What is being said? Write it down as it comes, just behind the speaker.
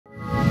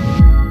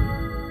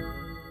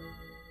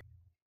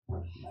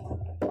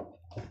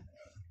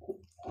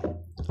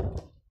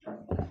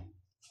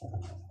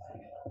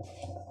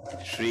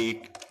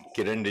Shri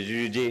Kiran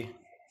Rijiju,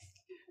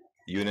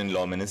 Union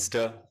Law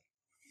Minister,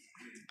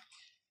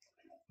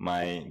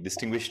 my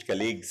distinguished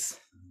colleagues,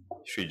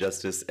 Shri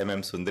Justice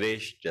M.M.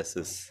 Sundaresh,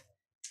 Justice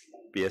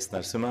P.S.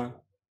 Narasimha,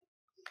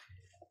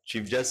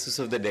 Chief Justice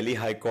of the Delhi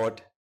High Court,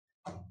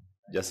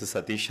 Justice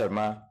Satish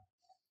Sharma,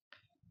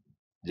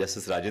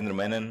 Justice Rajendra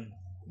Menon,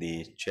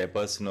 the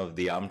Chairperson of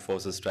the Armed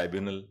Forces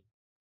Tribunal.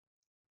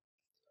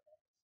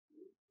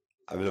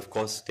 I will of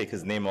course take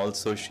his name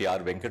also, Shri R.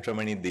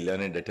 Venkatramani, the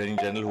learned Attorney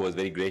General, who was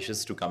very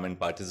gracious to come and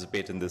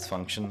participate in this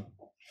function.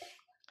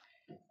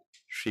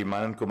 Shri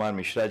Manan Kumar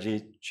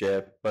Mishraji,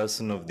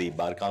 Chairperson of the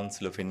Bar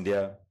Council of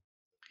India,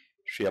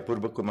 Shri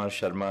Apurva Kumar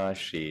Sharma,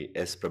 Shri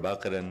S.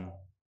 Prabhakaran,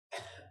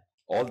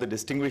 all the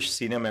distinguished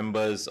senior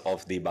members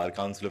of the Bar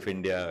Council of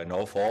India and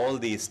of all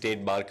the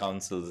state bar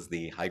councils,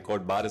 the High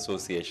Court Bar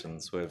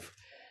Associations who have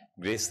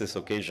graced this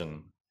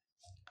occasion.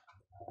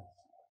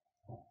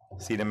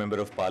 Senior Member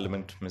of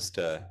Parliament,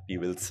 Mr. P.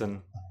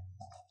 Wilson,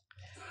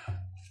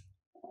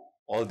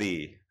 all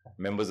the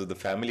members of the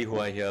family who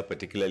are here,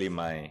 particularly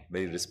my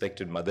very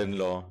respected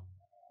mother-in-law,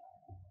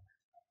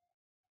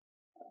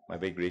 my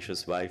very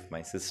gracious wife,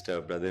 my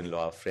sister,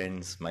 brother-in-law,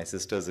 friends, my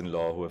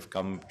sisters-in-law who have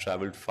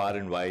traveled far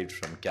and wide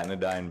from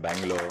Canada and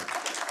Bangalore.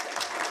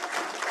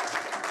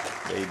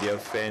 Very dear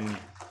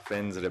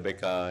friends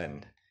Rebecca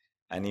and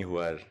Annie who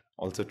are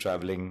also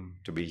traveling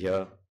to be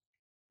here.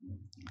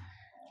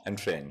 And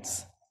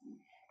friends,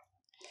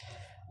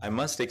 I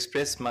must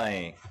express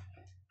my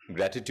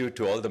gratitude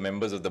to all the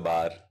members of the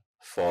bar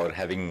for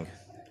having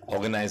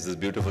organized this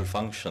beautiful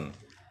function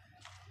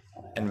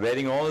and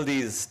wearing all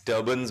these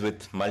turbans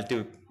with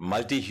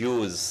multi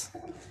hues,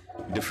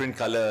 different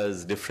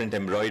colors, different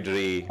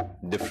embroidery,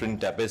 different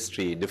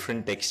tapestry,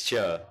 different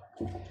texture,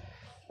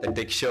 the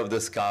texture of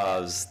the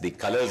scarves, the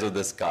colors of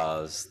the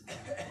scarves,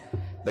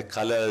 the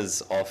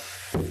colors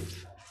of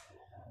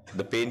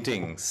the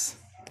paintings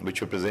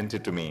which were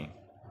presented to me,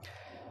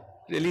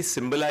 really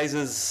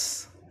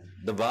symbolizes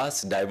the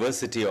vast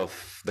diversity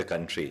of the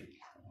country.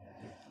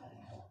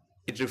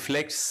 It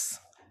reflects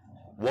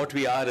what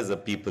we are as a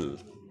people.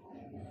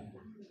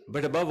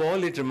 But above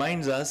all, it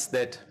reminds us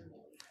that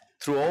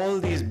through all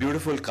these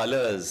beautiful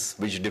colors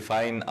which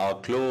define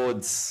our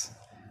clothes,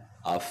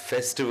 our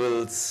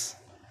festivals,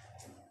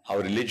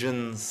 our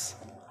religions,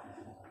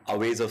 our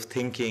ways of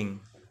thinking,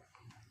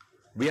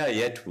 we are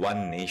yet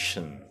one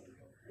nation.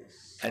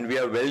 And we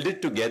are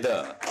welded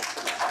together.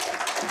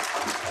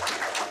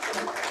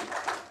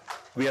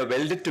 We are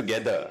welded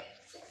together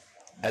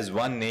as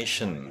one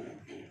nation.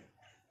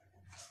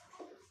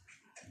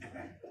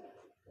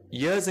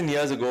 Years and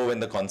years ago,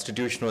 when the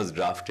Constitution was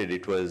drafted, a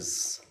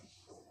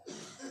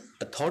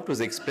thought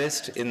was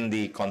expressed in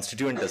the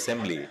Constituent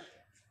Assembly.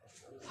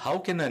 How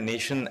can a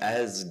nation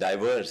as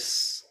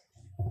diverse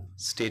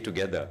stay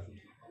together?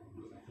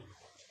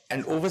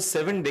 And over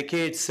 7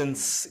 decades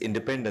since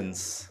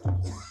independence,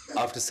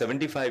 after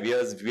 75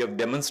 years, we have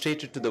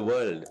demonstrated to the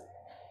world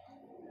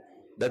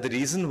that the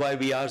reason why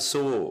we are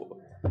so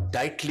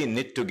tightly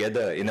knit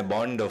together in a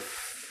bond of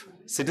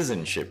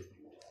citizenship,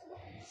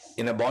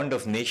 in a bond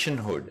of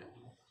nationhood,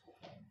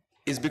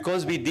 is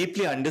because we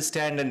deeply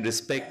understand and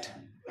respect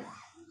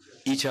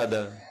each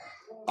other,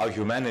 our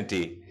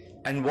humanity,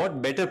 and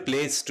what better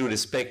place to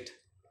respect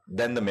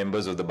than the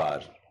members of the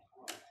bar.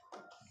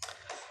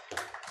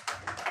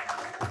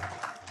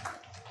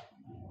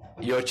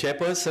 Your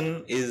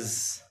chairperson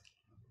is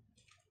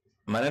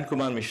Manan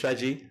Kumar Mishra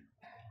ji.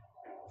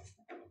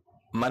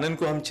 मनन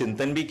को हम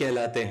चिंतन भी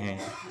कहलाते हैं,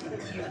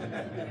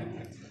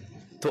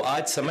 तो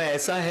आज समय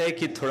ऐसा है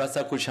कि थोड़ा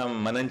सा कुछ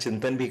हम मनन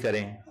चिंतन भी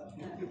करें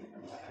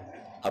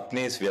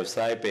अपने इस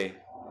व्यवसाय पे,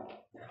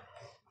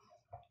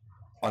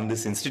 on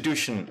this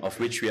institution of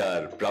which we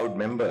are proud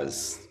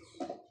members.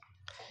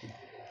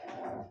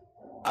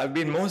 I've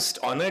been most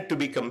honored to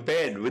be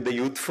compared with the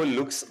youthful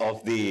looks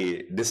of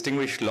the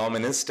distinguished law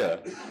minister.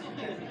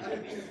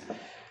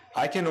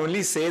 I can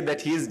only say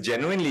that he is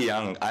genuinely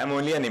young. I am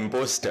only an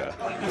imposter.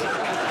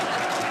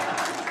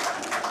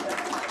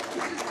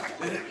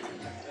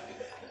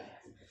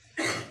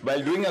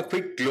 While doing a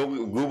quick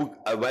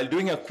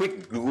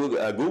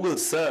Google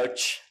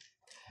search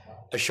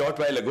a short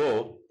while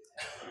ago,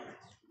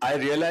 I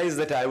realized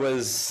that I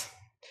was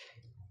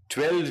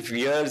 12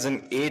 years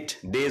and 8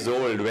 days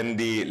old when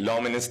the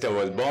law minister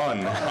was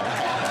born.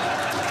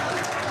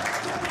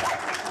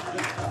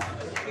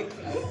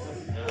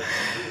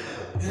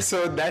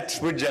 So that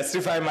would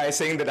justify my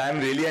saying that I'm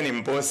really an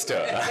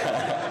imposter.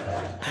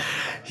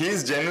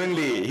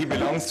 He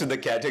belongs to the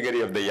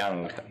category of the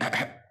young.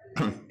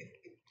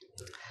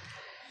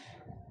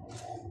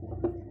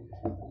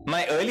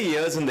 My early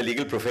years in the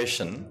legal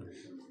profession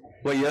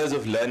were years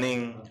of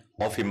learning,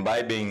 of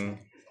imbibing,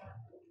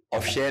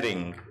 of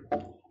sharing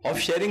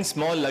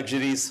small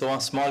luxuries,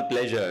 small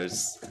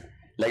pleasures,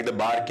 like the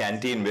bar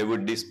canteen, where we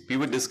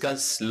would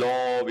discuss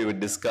law, we would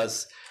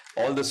discuss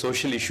all the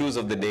social issues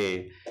of the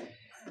day,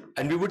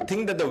 and we would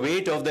think that the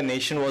weight of the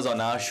nation was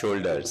on our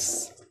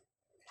shoulders.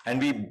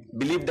 And we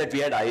believed that we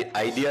had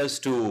ideas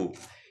to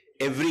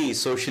every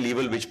social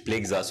evil which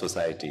plagues our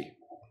society.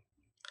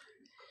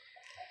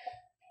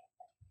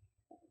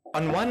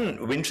 On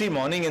one wintry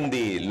morning in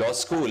the law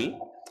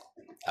school,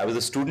 I was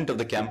a student of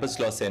the Campus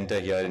Law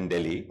Center here in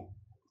Delhi.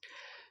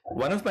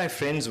 One of my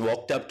friends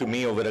walked up to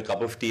me over a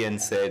cup of tea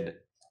and said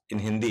in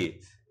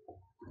Hindi,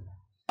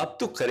 "Ab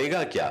tu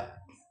karega kya?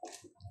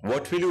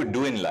 What will you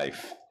do in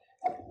life?"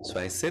 So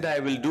I said, "I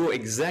will do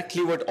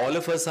exactly what all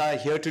of us are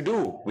here to do,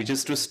 which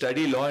is to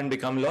study law and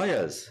become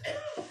lawyers."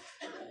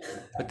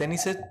 But then he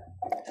said,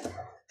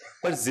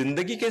 "Par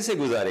zindagi kaise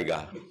guzarega?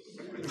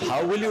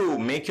 How will you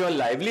make your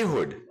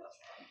livelihood?"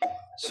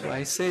 So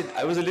I said,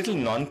 I was a little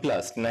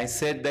nonplussed, and I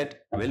said that,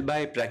 well,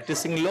 by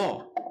practicing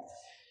law.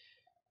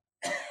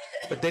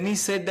 But then he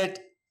said that,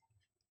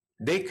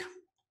 देख,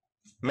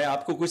 मैं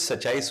आपको कुछ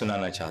सच्चाई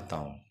सुनाना चाहता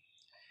हूँ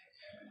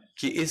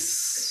कि इस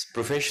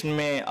प्रोफेशन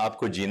में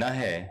आपको जीना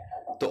है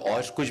तो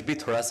और कुछ भी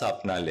थोड़ा सा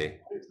अपना ले.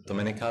 तो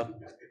मैंने कहा,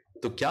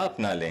 तो क्या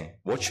अपना लें?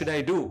 What should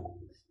I do?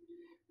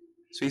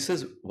 So he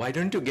says, why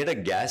don't you get a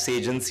gas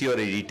agency or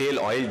a retail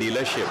oil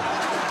dealership?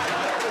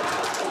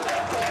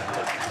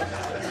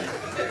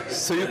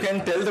 So you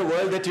can tell the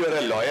world that you are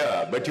a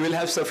lawyer, but you will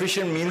have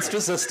sufficient means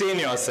to sustain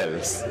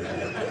yourselves.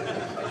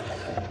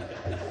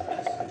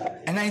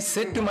 And I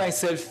said to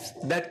myself,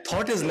 that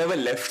thought has never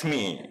left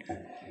me.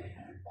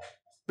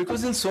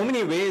 Because in so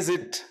many ways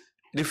it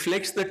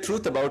reflects the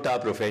truth about our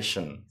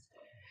profession.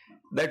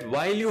 That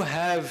while you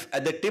have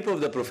at the tip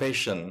of the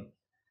profession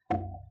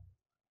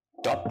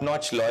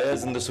top-notch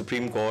lawyers in the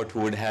Supreme Court who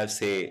would have,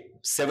 say,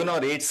 7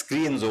 or 8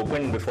 screens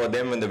open before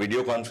them when the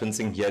video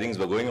conferencing hearings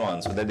were going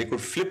on, so that they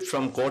could flip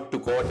from court to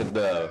court at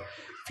the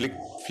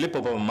flip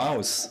of a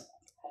mouse.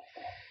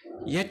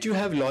 Yet you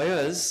have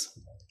lawyers,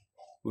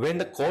 when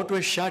the court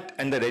was shut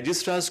and the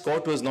registrar's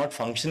court was not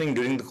functioning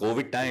during the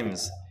COVID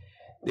times,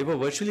 they were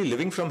virtually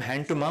living from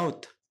hand to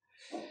mouth.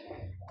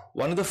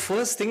 One of the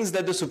first things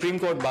that the Supreme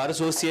Court Bar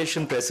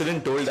Association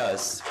president told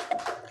us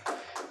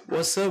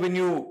was, "Sir, when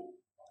you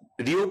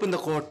reopen the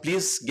court,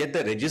 please get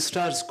the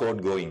registrar's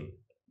court going."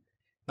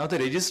 Now, the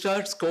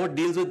registrar's court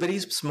deals with very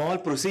small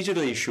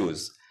procedural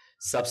issues,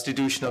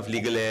 substitution of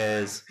legal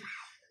heirs,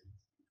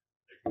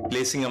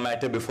 placing a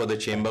matter before the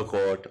chamber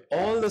court,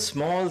 all the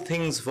small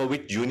things for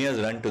which juniors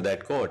run to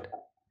that court.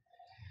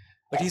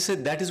 But he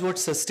said that is what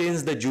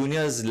sustains the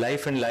junior's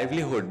life and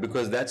livelihood,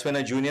 because that's when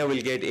a junior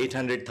will get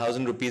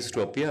 800,000 rupees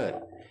to appear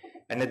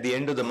and at the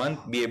end of the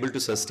month be able to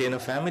sustain a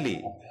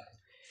family.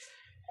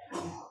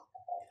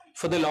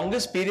 For the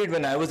longest period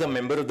when I was a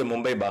member of the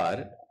Mumbai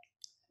Bar,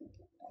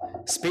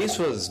 space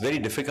was very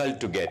difficult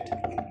to get.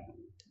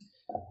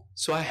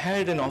 So I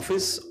had an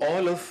office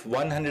all of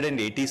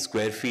 180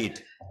 square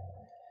feet.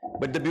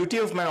 But the beauty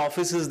of my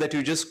office is that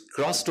you just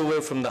crossed over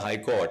from the High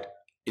Court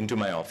into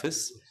my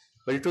office.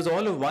 But it was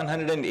all of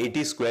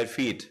 180 square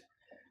feet,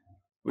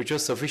 which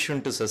was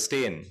sufficient to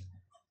sustain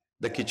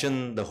the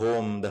kitchen, the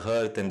home, the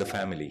hearth, and the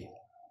family.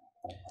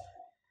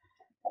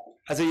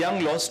 As a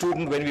young law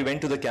student, when we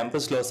went to the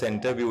Campus Law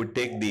Center, we would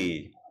take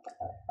the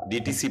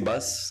DTC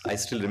bus. I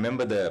still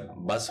remember the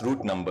bus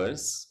route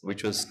numbers,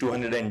 which was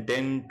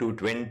 210,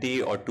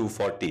 220, or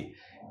 240.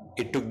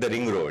 It took the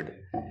ring road.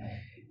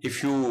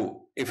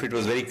 If it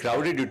was very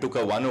crowded, you took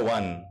a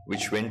 101,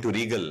 which went to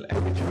Regal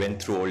and which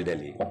went through Old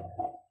Delhi.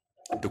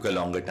 It took a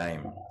longer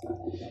time.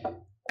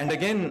 And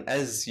again,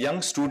 as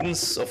young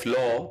students of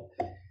law,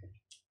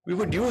 we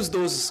would use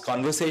those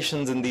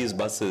conversations in these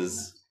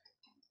buses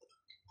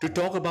to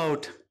talk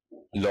about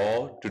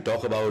law, to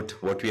talk about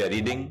what we are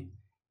reading,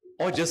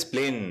 or just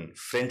plain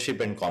friendship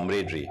and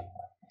camaraderie.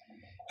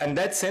 And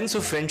that sense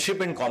of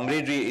friendship and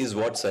camaraderie is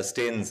what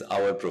sustains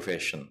our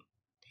profession.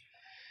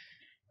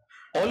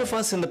 All of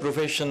us in the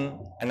profession,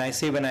 and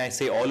when I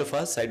say all of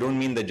us, I don't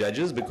mean the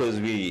judges, because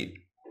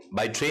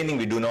by training,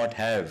 we do not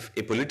have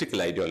a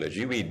political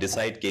ideology. We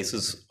decide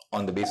cases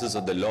on the basis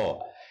of the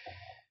law.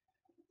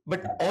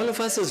 But all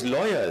of us as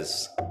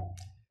lawyers,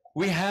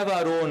 we have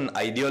our own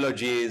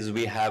ideologies,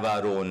 we have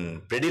our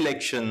own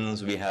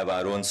predilections, we have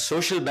our own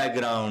social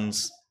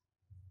backgrounds.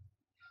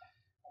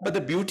 But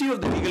the beauty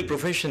of the legal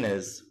profession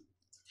is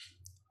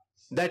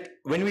that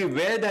when we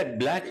wear that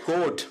black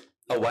coat,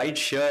 a white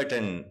shirt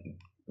and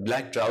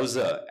black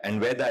trouser,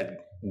 and wear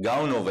that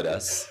gown over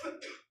us,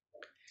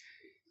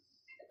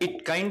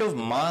 it kind of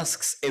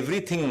masks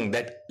everything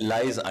that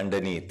lies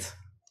underneath.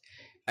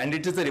 And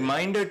it is a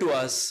reminder to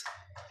us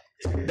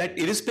that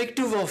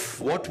irrespective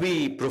of what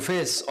we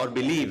profess or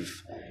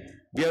believe,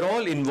 we are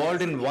all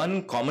involved in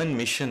one common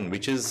mission,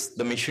 which is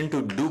the mission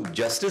to do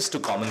justice to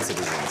common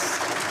citizens.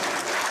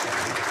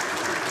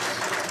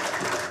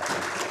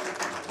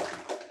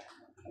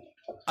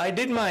 I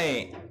did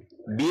my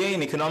BA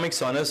in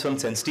Economics Honours from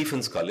St.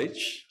 Stephen's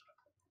College,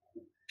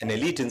 an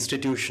elite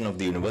institution of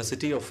the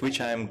university, of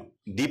which I am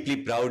deeply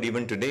proud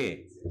even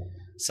today.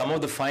 Some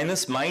of the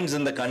finest minds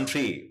in the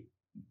country,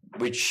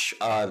 which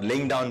are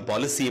laying down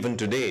policy even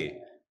today,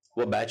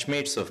 were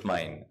batchmates of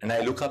mine, and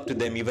I look up to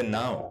them even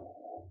now.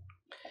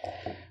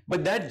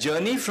 But that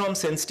journey from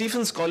St.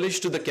 Stephen's College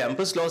to the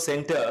Campus Law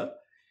Center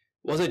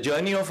was a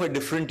journey of a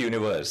different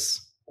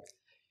universe.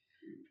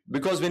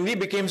 Because when we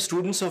became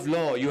students of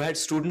law, you had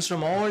students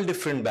from all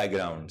different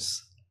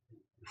backgrounds.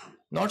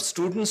 Not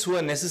students who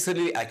are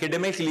necessarily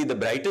academically the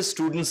brightest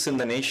students in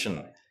the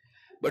nation,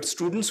 but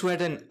students who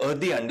had an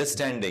earthy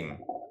understanding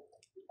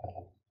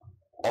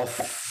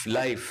of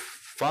life,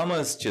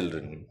 farmers'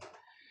 children,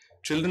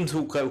 children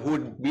who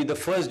would be the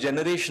first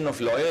generation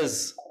of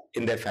lawyers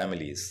in their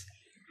families,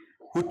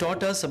 who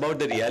taught us about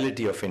the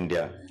reality of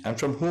India and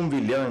from whom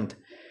we learned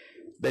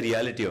the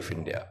reality of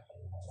India.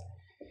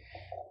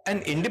 An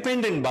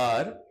independent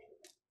bar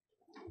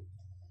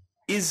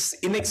is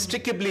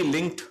inextricably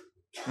linked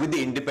with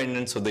the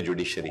independence of the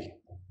judiciary.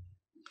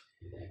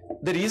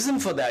 The reason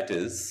for that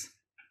is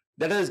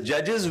that as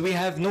judges, we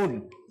have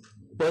no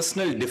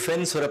personal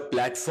defense or a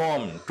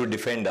platform to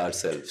defend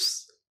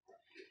ourselves.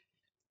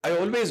 I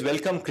always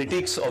welcome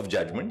critiques of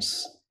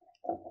judgments,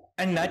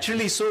 and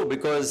naturally so,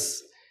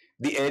 because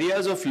the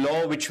areas of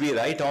law which we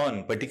write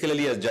on,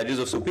 particularly as judges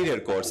of superior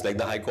courts like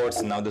the High Courts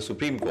and now the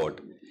Supreme Court,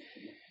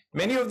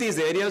 many of these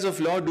areas of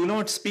law do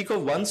not speak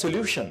of one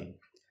solution.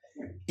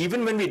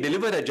 Even when we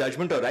deliver a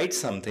judgment or write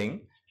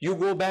something, you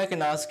go back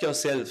and ask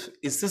yourself,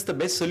 is this the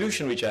best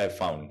solution which I have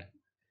found?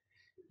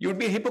 You would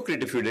be a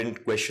hypocrite if you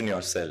didn't question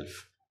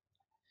yourself.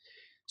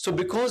 So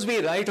because we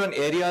write on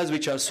areas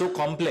which are so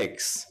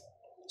complex,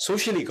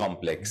 socially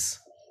complex,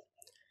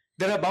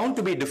 there are bound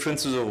to be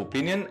differences of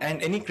opinion,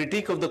 and any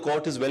critique of the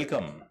court is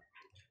welcome.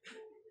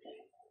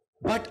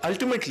 But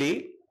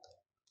ultimately,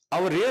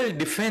 our real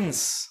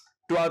defense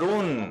to our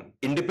own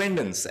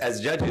independence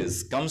as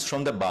judges comes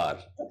from the bar.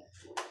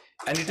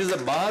 And it is a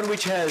bar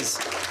which has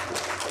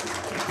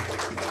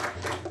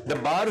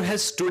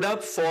stood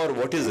up for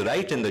what is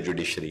right in the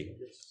judiciary.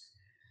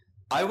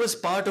 I was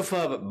part of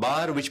a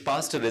bar which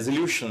passed a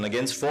resolution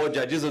against 4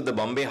 judges of the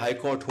Bombay High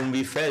Court whom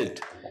we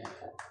felt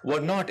were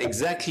not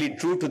exactly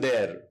true to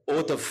their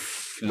oath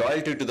of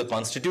loyalty to the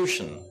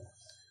Constitution,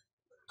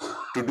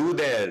 to do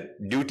their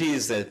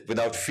duties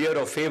without fear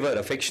or favor,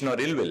 affection or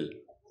ill will.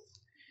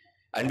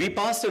 And we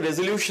passed a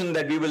resolution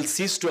that we will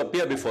cease to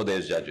appear before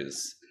those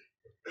judges.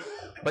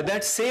 But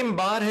that same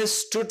bar has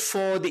stood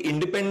for the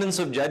independence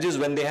of judges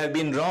when they have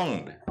been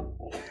wronged.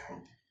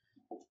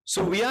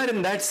 So we are,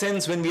 in that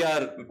sense, when we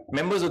are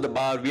members of the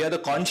bar, we are the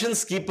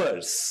conscience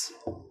keepers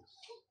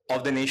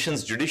of the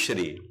nation's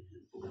judiciary,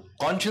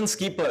 conscience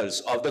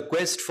keepers of the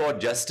quest for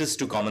justice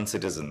to common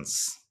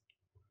citizens.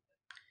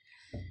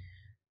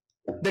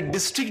 The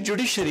district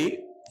judiciary,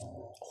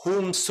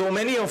 whom so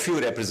many of you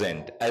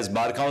represent as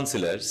bar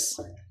councillors,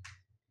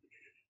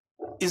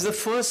 is the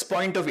first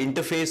point of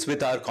interface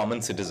with our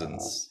common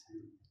citizens.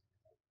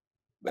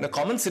 When a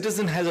common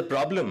citizen has a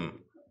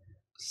problem,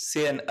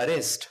 say an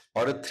arrest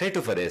or a threat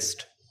of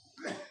arrest,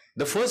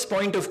 the first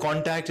point of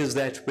contact is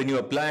that when you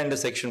apply under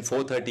section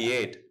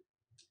 438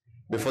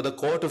 before the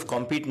court of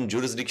competent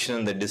jurisdiction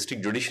in the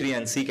district judiciary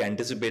and seek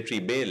anticipatory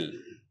bail,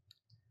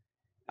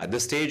 at the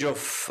stage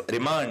of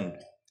remand,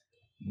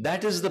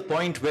 that is the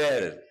point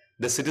where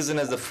the citizen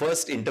has the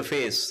first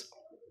interface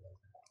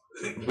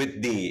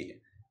with the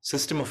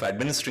system of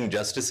administering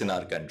justice in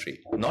our country,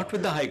 not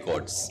with the high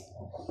courts,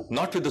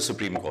 not with the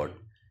Supreme Court,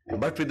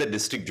 but with the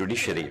district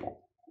judiciary.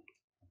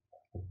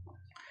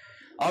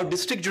 Our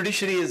district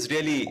judiciary is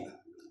really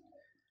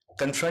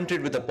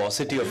confronted with a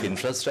paucity of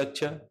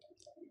infrastructure.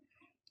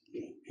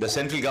 The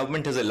central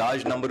government has a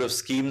large number of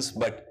schemes,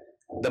 but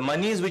the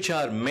monies which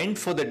are meant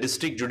for the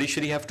district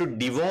judiciary have to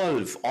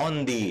devolve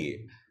on the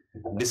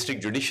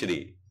district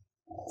judiciary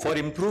for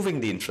improving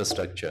the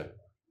infrastructure.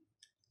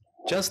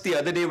 Just the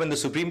other day, when the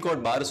Supreme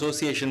Court Bar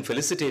Association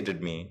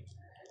felicitated me,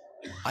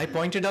 I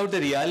pointed out the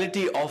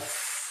reality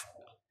of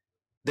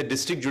the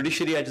district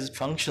judiciary as it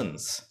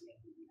functions.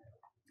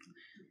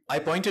 I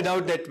pointed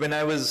out that when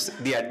I was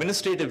the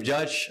administrative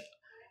judge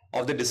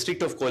of the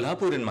district of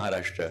Kolhapur in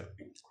Maharashtra,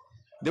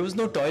 there was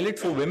no toilet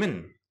for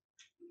women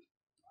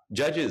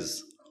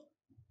judges.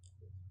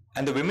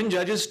 And the women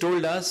judges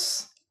told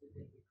us,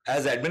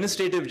 as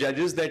administrative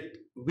judges, that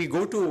we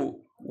go to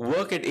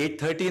work at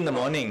 8:30 in the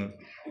morning,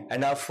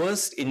 and our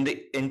first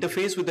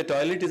interface with the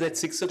toilet is at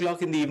 6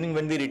 o'clock in the evening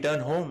when we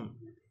return home.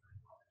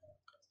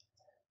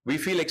 We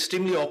feel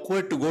extremely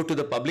awkward to go to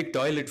the public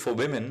toilet for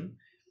women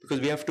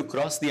because we have to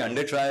cross the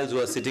under-trials who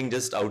are sitting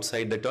just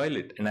outside the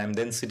toilet, and I'm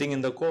then sitting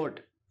in the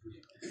court.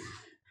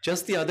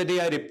 Just the other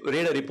day, I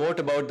read a report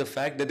about the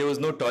fact that there was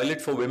no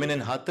toilet for women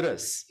in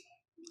Hathras.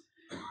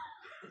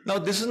 Now,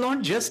 this is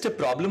not just a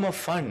problem of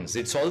funds,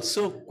 it's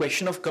also a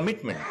question of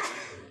commitment,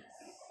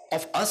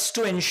 of us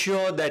to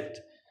ensure that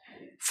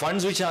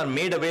funds which are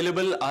made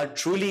available are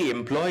truly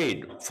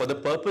employed for the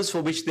purpose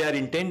for which they are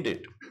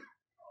intended.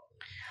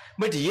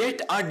 But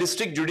yet our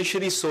district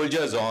judiciary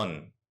soldiers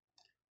on.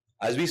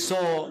 As we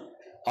saw,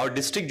 our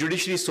district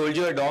judiciary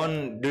soldiered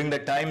on during the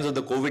times of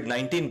the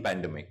COVID-19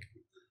 pandemic.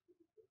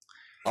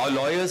 Our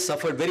lawyers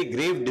suffered very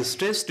grave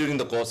distress during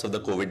the course of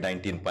the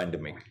COVID-19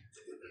 pandemic.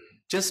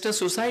 Just as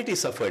society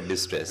suffered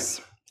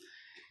distress.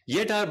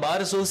 Yet our bar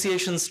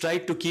associations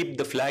tried to keep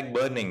the flag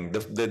burning,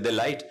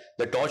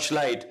 the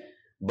torchlight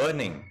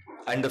burning,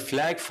 and the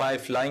flag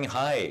flying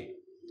high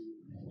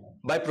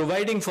by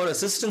providing for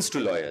assistance to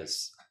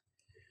lawyers.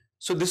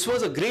 So this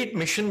was a great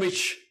mission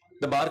which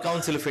the Bar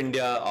Council of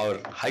India, our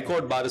High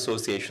Court Bar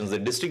Associations, the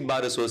District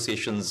Bar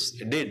Associations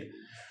did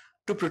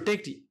to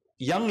protect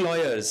young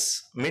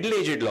lawyers,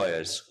 middle-aged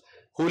lawyers,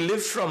 who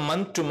live from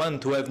month to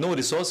month, who have no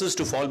resources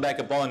to fall back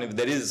upon if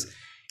there is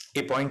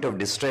a point of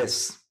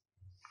distress.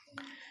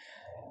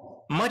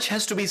 Much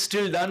has to be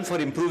still done for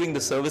improving the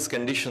service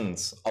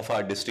conditions of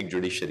our district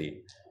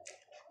judiciary.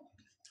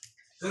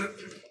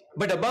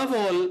 But above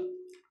all,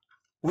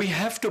 we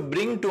have to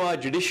bring to our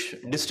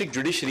district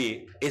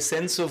judiciary a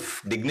sense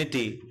of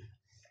dignity,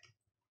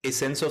 a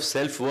sense of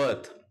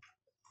self-worth,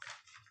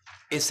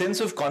 a sense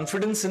of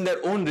confidence in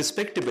their own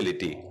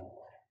respectability,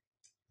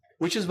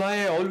 which is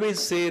why I always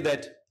say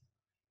that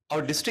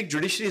our district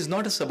judiciary is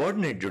not a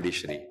subordinate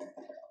judiciary.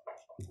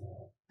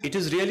 It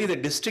is really the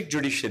district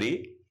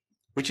judiciary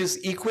which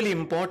is equally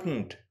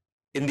important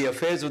in the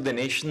affairs of the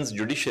nation's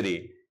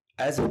judiciary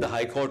as in the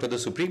High Court or the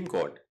Supreme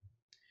Court.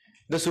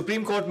 The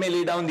Supreme Court may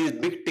lay down these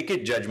big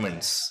ticket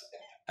judgments,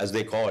 as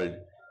they called,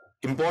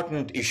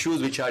 important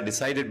issues which are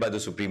decided by the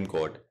Supreme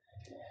Court.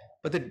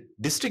 But the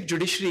district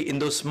judiciary, in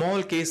those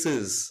small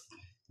cases,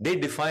 they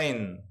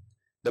define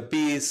the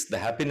peace, the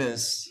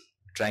happiness,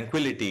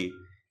 tranquility,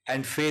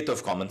 and faith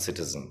of common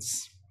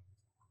citizens.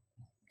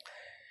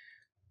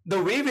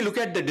 The way we look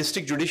at the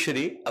district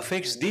judiciary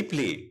affects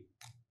deeply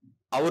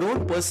our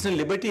own personal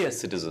liberty as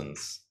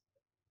citizens.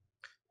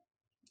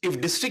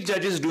 If district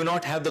judges do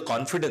not have the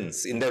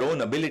confidence in their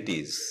own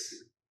abilities,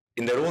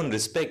 in their own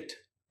respect,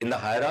 in the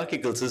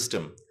hierarchical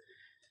system,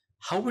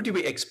 how would you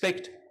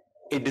expect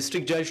a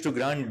district judge to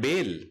grant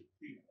bail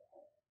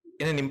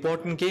in an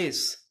important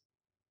case?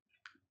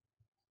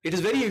 It is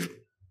very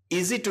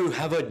easy to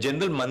have a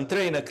general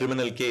mantra in a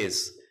criminal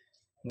case.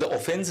 The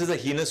offense is a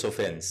heinous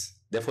offense,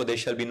 therefore there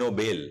shall be no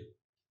bail.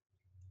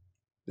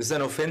 This is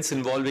an offense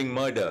involving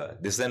murder.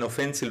 This is an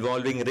offense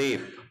involving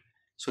rape.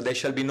 So there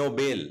shall be no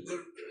bail.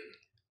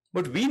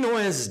 But we know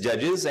as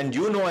judges, and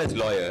you know as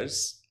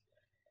lawyers,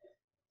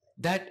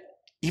 that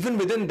even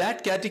within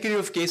that category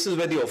of cases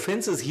where the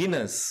offense is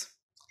heinous,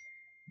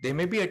 there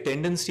may be a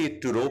tendency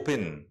to rope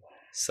in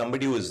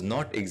somebody who is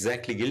not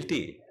exactly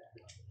guilty.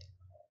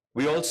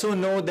 We also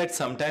know that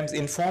sometimes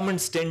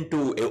informants tend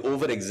to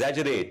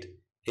over-exaggerate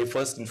a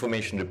first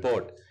information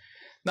report.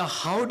 Now,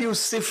 how do you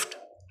sift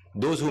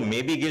those who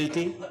may be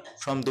guilty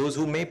from those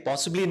who may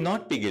possibly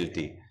not be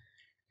guilty?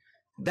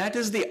 That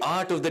is the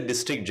art of the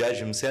district judge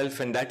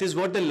himself, and that is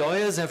what the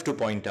lawyers have to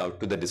point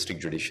out to the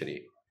district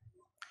judiciary.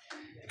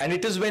 And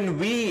it is when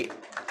we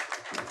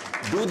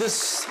do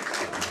this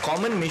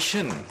common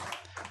mission,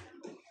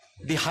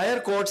 the higher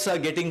courts are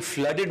getting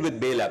flooded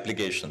with bail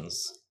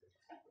applications.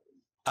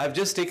 I've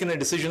just taken a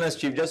decision as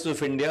Chief Justice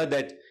of India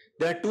that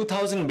there are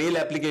 2,000 bail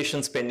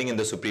applications pending in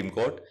the Supreme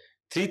Court,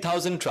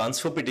 3,000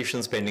 transfer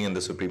petitions pending in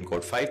the Supreme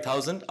Court,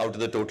 5,000 out of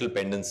the total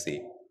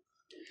pendency.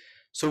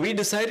 So we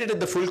decided at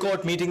the full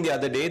court meeting the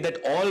other day that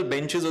all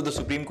benches of the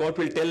Supreme Court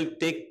will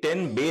take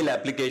 10 bail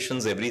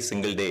applications every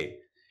single day.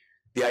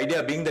 The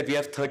idea being that we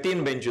have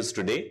 13 benches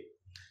today.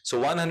 So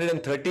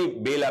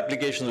 130 bail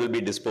applications will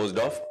be disposed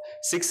of,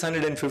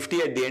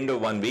 650 at the end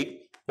of 1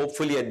 week.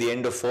 Hopefully at the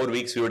end of 4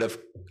 weeks we would have,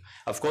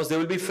 of course there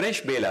will be fresh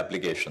bail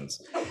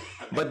applications.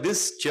 But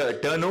this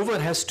turnover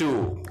has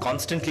to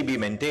constantly be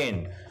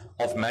maintained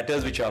of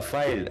matters which are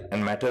filed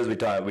and matters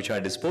which are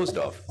disposed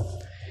of.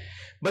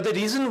 But the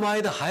reason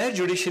why the higher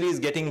judiciary is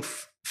getting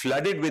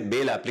flooded with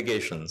bail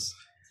applications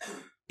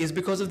is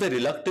because of the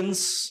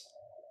reluctance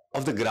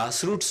of the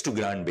grassroots to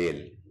grant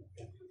bail.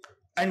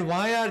 And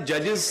why are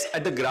judges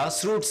at the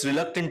grassroots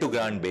reluctant to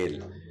grant bail?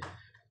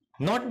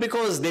 Not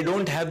because they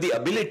don't have the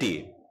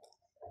ability,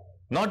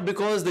 not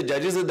because the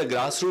judges at the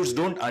grassroots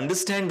don't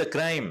understand the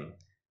crime.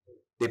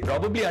 They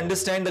probably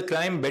understand the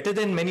crime better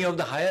than many of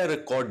the higher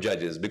court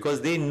judges because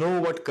they know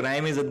what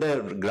crime is at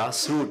the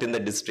grassroots in the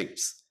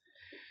districts.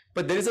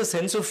 But there is a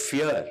sense of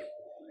fear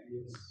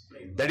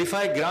that if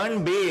I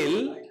grant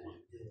bail,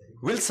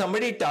 will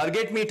somebody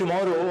target me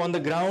tomorrow on the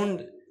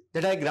ground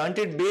that I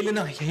granted bail in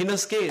a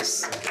heinous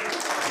case?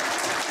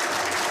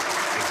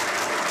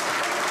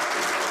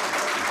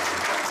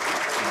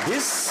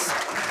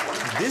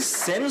 This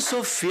sense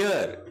of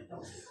fear,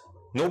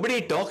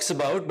 nobody talks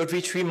about, but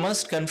which we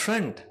must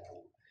confront.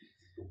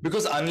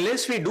 Because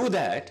unless we do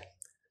that,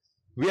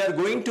 we are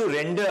going to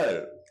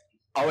render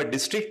our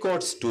district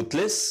courts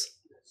toothless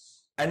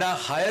and our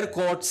higher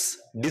courts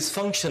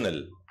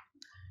dysfunctional.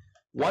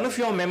 One of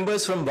your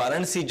members from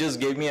Varanasi just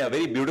gave me a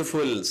very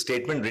beautiful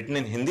statement written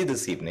in Hindi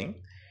this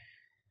evening,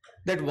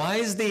 that why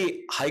is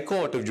the High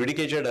Court of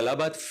Judicature at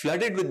Allahabad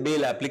flooded with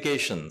bail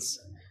applications?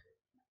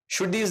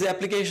 Should these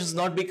applications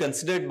not be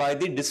considered by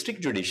the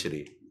district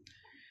judiciary?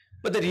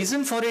 But the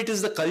reason for it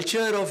is the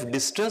culture of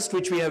distrust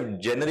which we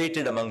have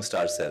generated amongst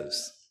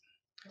ourselves.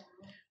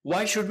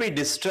 Why should we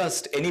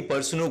distrust any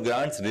person who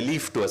grants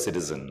relief to a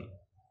citizen?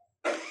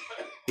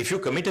 If you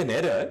commit an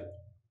error,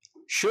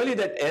 surely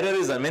that error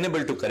is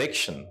amenable to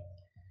correction.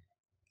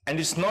 And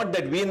it's not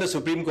that we in the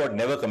Supreme Court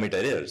never commit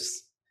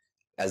errors.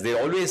 As they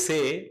always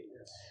say,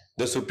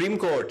 the Supreme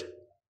Court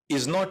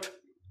is not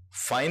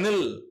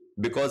final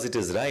because it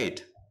is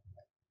right,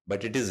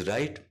 but it is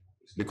right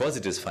because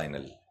it is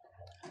final.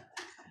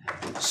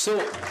 So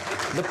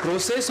the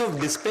process of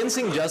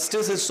dispensing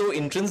justice is so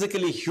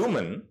intrinsically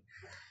human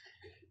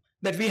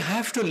that we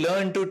have to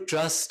learn to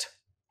trust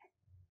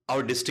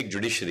our district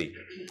judiciary.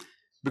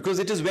 Because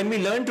it is when we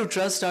learn to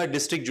trust our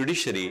district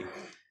judiciary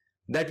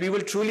that we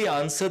will truly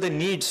answer the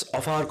needs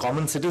of our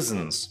common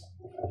citizens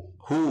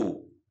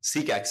who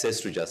seek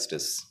access to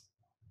justice.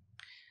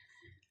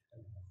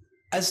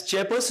 As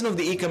chairperson of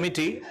the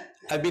E-Committee,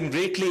 I've been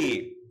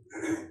greatly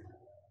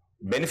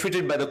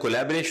benefited by the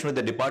collaboration with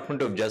the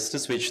Department of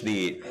Justice, which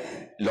the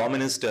Law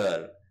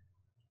Minister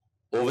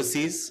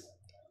oversees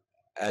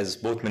as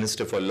both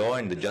Minister for Law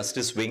and the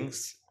Justice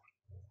wings.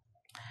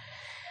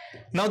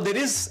 Now, there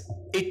is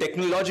a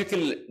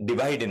technological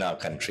divide in our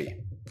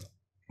country,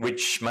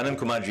 which Manan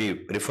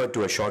Kumarji referred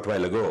to a short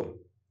while ago.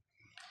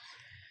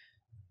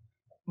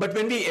 But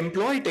when we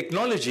employ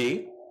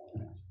technology,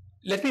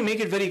 let me make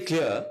it very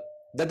clear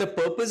that the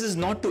purpose is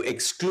not to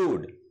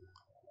exclude.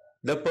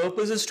 The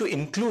purpose is to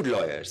include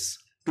lawyers,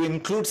 to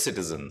include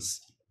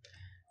citizens.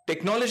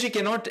 Technology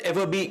cannot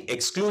ever be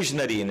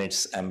exclusionary in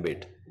its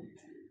ambit.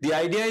 The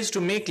idea is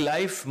to make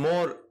life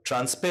more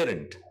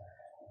transparent,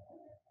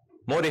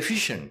 more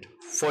efficient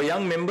for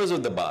young members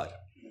of the bar.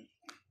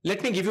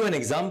 Let me give you an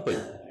example.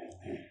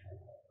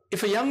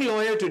 If a young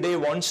lawyer today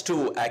wants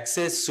to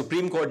access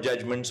Supreme Court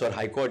judgments or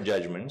High Court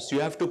judgments,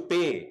 you have to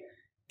pay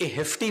a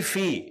hefty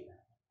fee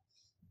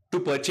to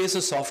purchase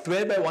a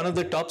software by one of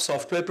the top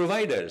software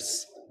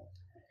providers.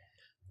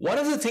 One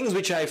of the things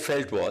which I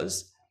felt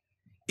was,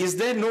 is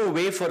there no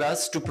way for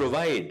us to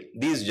provide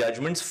these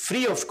judgments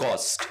free of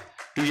cost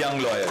to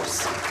young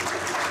lawyers?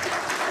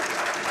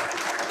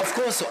 Of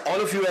course,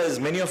 all of you, as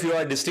many of you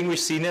are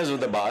distinguished seniors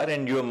of the bar,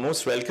 and you are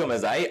most welcome,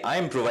 as I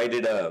am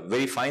provided a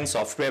very fine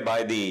software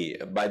by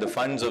the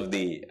funds of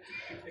the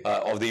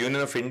Union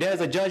of India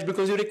as a judge,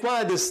 because you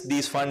require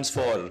these funds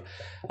for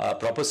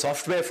proper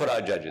software for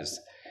our judges.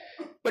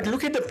 But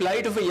look at the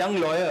plight of a young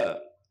lawyer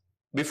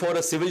before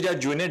a civil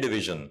judge junior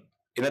division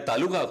in a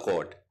taluka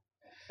court.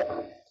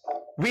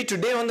 We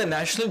today on the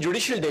National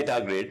Judicial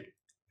Data Grid,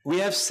 we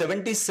have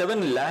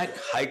 77 lakh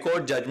High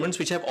Court judgments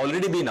which have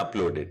already been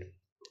uploaded.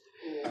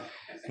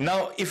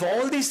 Now, if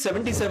all these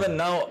 77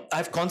 now,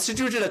 I've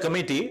constituted a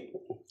committee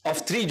of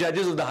 3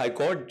 judges of the High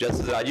Court,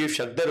 Justice Rajiv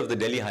Shakdar of the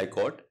Delhi High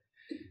Court,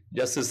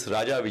 Justice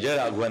Raja Vijay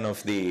Raghavan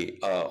of the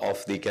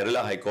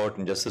Kerala High Court,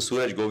 and Justice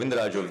Suraj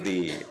Govindaraj of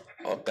the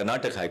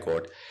Karnataka High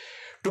Court,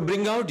 to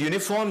bring out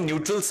uniform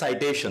neutral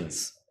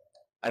citations.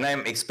 And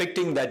I'm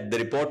expecting that the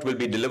report will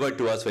be delivered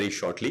to us very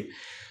shortly,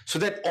 so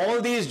that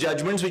all these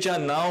judgments which are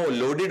now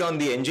loaded on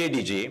the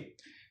NJDG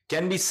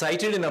can be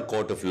cited in a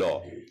court of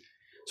law.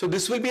 So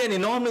this will be an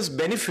enormous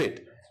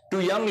benefit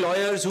to young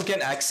lawyers who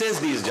can access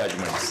these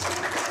judgments.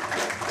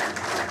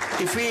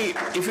 If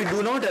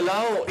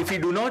we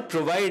do not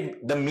provide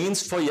the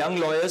means for young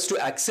lawyers to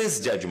access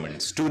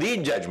judgments, to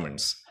read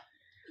judgments,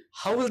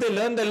 how will they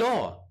learn the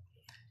law?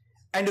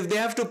 And if they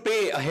have to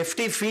pay a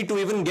hefty fee to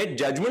even get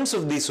judgments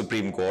of the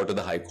Supreme Court or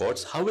the High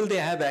Courts, how will they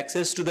have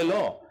access to the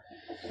law?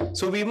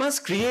 So we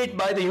must create,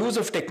 by the use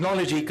of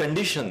technology,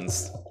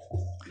 conditions.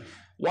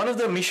 One of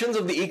the missions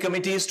of the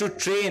E-Committee is to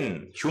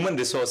train human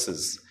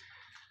resources.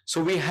 So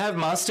we have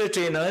master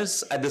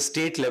trainers at the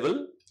state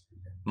level,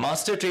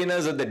 master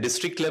trainers at the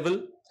district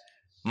level,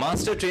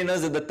 master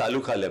trainers at the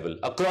taluka level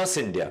across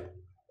India.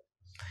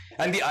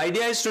 And the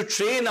idea is to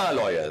train our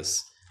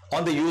lawyers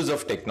on the use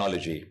of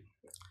technology.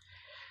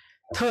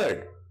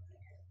 Third,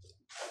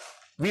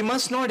 we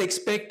must not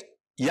expect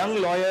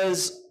young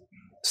lawyers,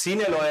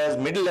 senior lawyers,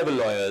 middle-level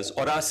lawyers,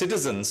 or our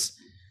citizens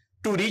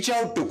to reach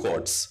out to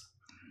courts.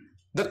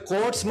 The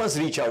courts must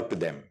reach out to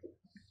them.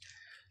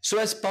 So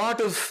as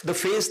part of the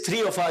phase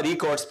 3 of our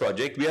e-courts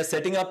project, we are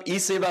setting up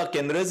e-seva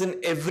kendras in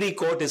every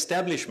court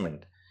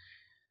establishment.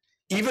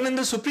 Even in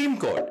the Supreme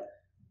Court,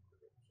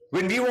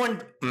 when we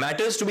want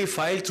matters to be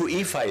filed through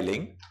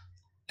e-filing,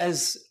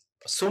 as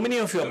so many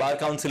of your bar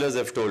counselors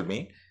have told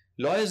me,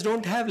 lawyers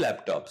don't have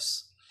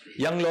laptops.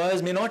 Young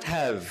lawyers may not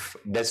have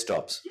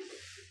desktops.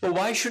 But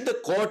why should the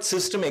court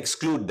system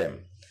exclude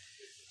them?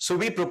 So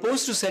we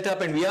propose to set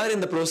up, and we are in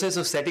the process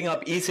of setting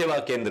up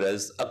e-seva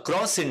kendras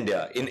across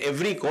India in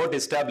every court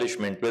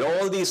establishment where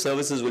all these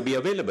services will be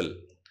available.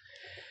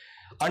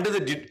 Under the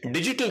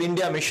Digital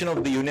India mission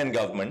of the Union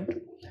Government,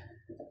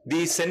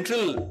 the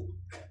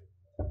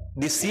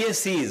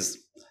CSCs,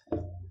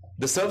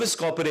 the service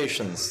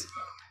corporations,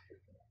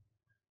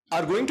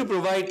 are going to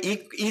provide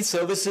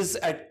e-services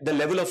at the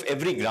level of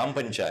every Gram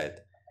Panchayat.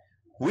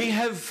 We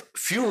have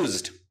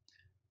fused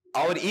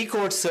our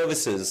e-court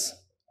services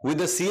with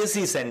the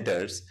CSC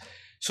centers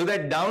so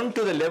that down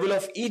to the level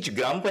of each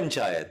Gram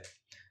Panchayat,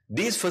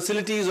 these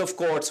facilities of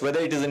courts, whether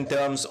it is in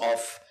terms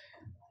of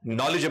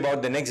knowledge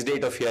about the next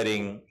date of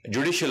hearing,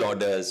 judicial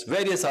orders,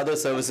 various other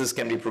services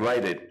can be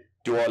provided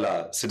to all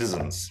our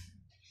citizens.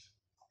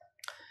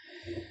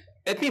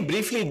 Let me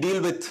briefly deal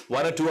with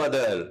one or two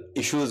other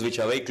issues which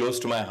are very close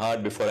to my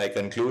heart before I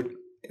conclude.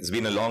 It's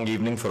been a long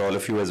evening for all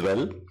of you as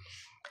well,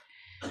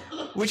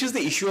 which is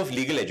the issue of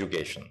legal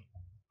education.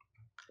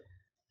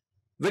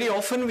 Very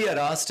often we are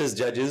asked as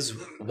judges,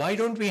 why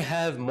don't we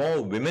have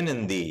more women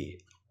in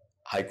the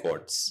high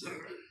courts?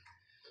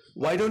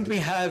 Why don't we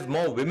have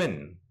more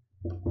women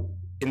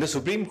in the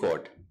Supreme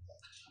Court?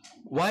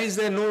 Why is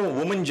there no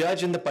woman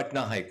judge in the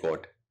Patna High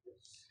Court?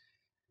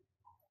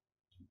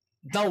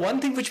 Now,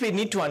 one thing which we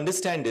need to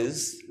understand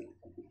is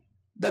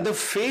that the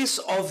face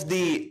of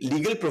the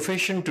legal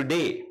profession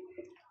today,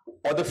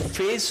 or the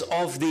face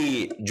of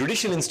the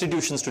judicial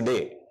institutions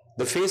today,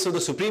 the face of the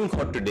Supreme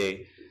Court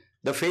today,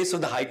 the face of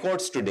the high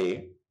courts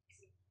today,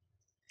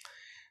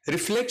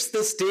 reflects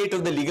the state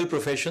of the legal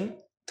profession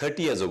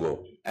 30 years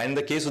ago, and in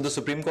the case of the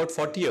Supreme Court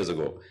 40 years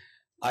ago.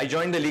 I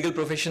joined the legal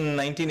profession in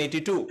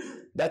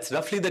 1982. That's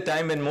roughly the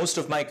time when most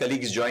of my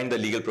colleagues joined the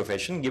legal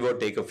profession, give or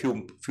take a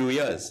few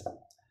years.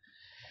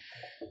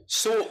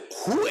 So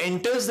who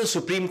enters the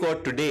Supreme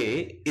Court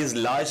today is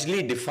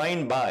largely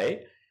defined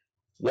by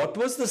what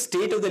was the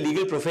state of the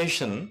legal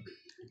profession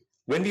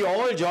when we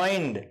all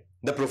joined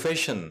the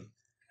profession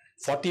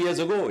 40 years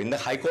ago. In the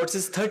high courts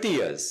is 30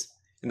 years.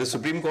 In the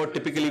Supreme Court,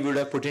 typically we would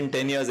have put in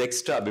 10 years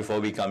extra before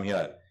we come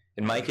here.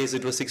 In my case,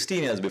 it was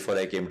 16 years before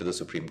I came to the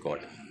Supreme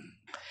Court.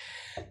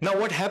 Now,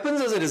 what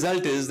happens as a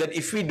result is that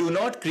if we do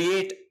not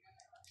create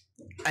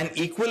an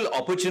equal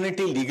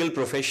opportunity legal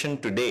profession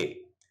today,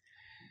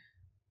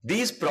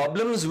 these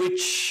problems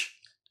which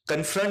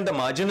confront the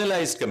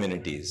marginalized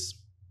communities,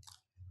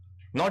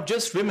 not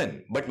just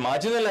women, but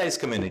marginalized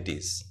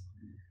communities,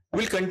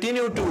 will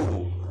continue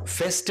to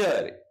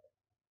fester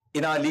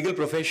in our legal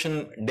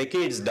profession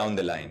decades down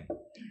the line.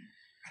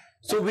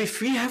 So if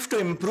we have to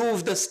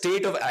improve the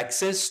state of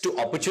access to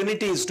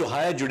opportunities to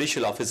higher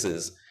judicial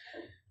offices,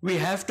 we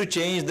have to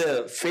change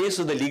the face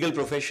of the legal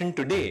profession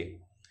today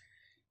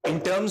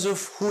in terms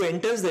of who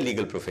enters the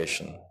legal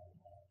profession.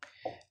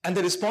 And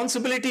the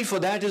responsibility for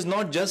that is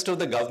not just of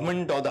the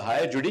government or the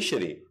higher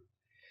judiciary.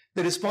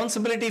 The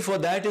responsibility for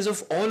that is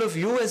of all of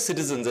you as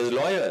citizens, as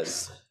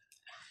lawyers.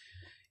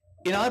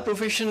 In our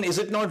profession, is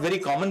it not very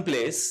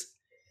commonplace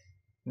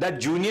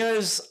that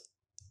juniors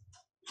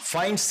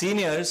find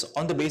seniors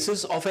on the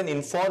basis of an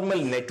informal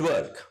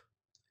network?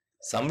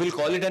 Some will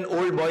call it an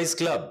old boys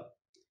club,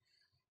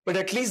 but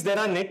at least there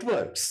are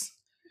networks.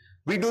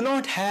 We do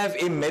not have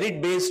a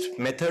merit-based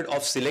method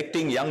of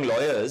selecting young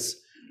lawyers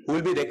who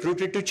will be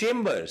recruited to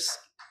chambers.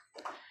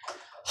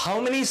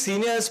 How many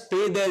seniors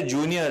pay their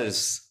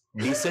juniors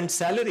decent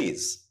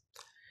salaries?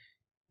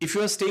 If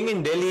you are staying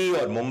in Delhi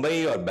or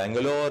Mumbai or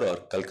Bangalore or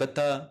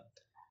Calcutta,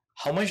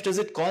 how much does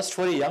it cost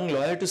for a young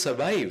lawyer to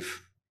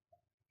survive?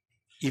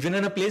 Even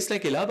in a place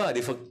like Allahabad,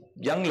 if a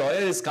young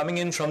lawyer is coming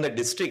in from the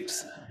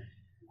districts,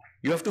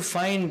 you have to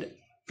find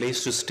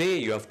place to stay,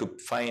 you have to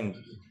find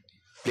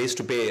place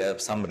to pay,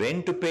 some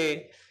rent to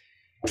pay,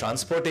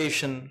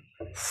 transportation,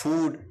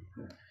 food.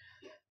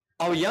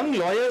 Our young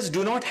lawyers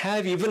do not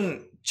have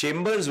even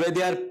chambers where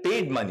they are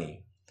paid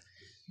money.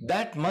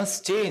 That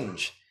must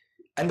change.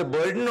 And the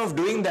burden of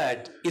doing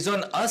that is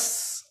on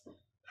us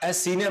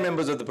as senior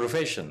members of the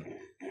profession.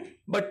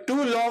 But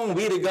too long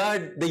we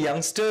regard the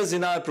youngsters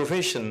in our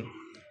profession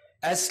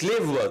as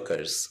slave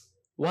workers.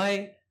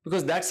 Why?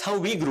 Because that's how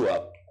we grew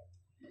up.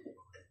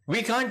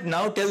 We can't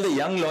now tell the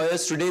young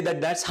lawyers today that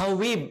that's how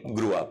we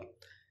grew up.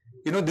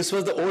 You know, this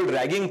was the old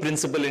ragging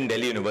principle in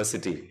Delhi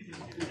University.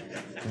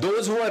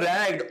 Those who are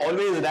ragged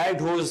always ragged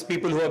those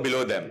people who are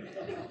below them.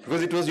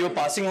 Because it was you're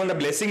passing on the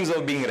blessings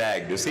of being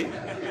ragged, you see.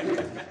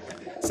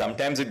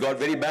 Sometimes it got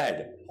very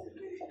bad.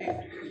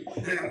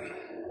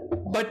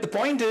 But the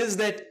point is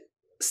that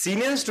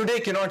seniors today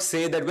cannot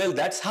say that, well,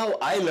 that's how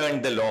I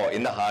learned the law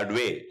in the hard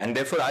way, and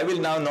therefore I will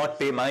now not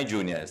pay my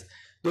juniors.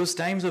 Those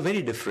times were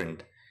very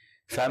different.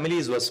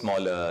 Families were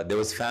smaller, there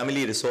was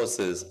family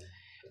resources,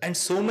 and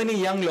so many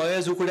young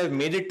lawyers who could have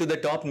made it to the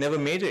top never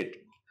made it,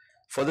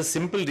 for the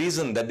simple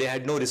reason that they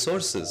had no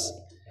resources.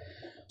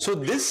 So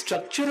this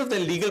structure of the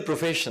legal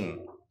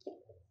profession,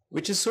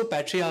 which is so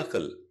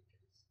patriarchal,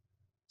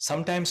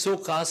 sometimes so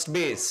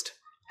caste-based,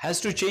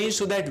 has to change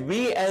so that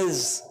we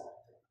as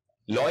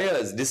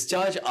lawyers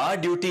discharge our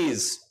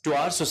duties to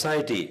our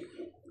society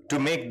to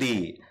make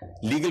the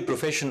legal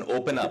profession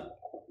open up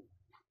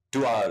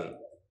to our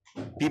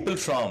people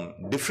from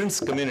different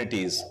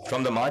communities,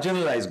 from the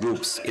marginalized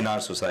groups in our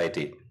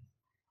society.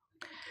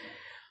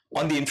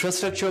 On the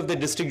infrastructure of the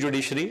district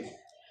judiciary,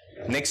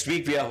 next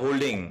week we are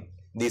holding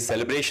the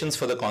celebrations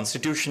for the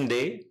Constitution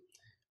Day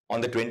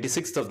on the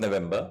 26th of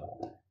November.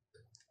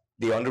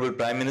 The Honorable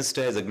Prime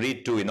Minister has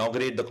agreed to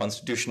inaugurate the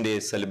Constitution Day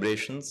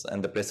celebrations,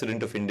 and the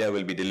President of India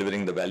will be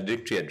delivering the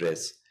valedictory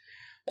address.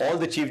 All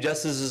the Chief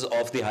Justices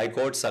of the High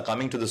Courts are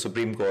coming to the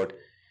Supreme Court,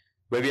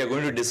 where we are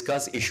going to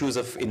discuss issues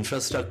of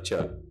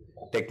infrastructure,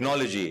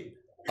 technology,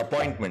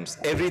 appointments,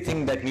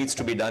 everything that needs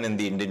to be done in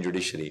the Indian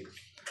judiciary.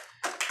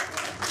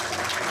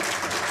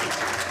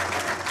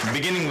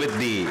 Beginning with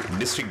the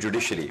district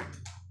judiciary.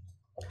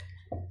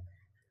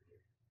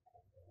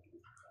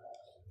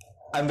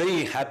 I'm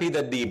very happy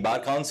that the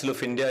Bar Council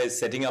of India is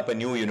setting up a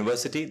new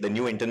university, the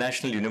new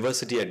International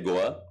University at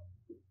Goa.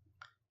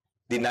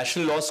 The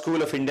National Law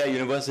School of India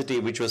University,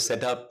 which was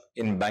set up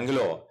in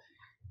Bangalore,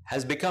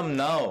 has become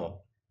now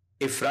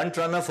a front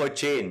runner for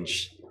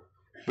change.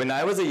 When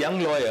I was a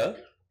young lawyer,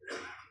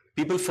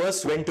 people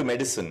first went to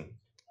medicine,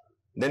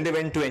 then they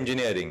went to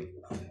engineering,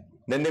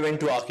 then they went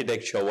to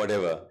architecture,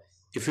 whatever.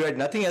 If you had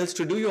nothing else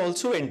to do, you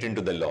also went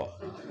into the law.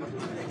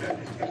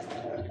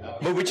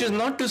 But which is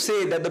not to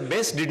say that the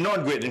best did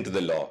not get into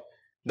the law.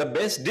 The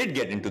best did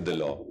get into the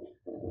law.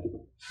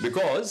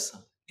 Because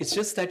it's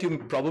just that you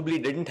probably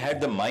didn't have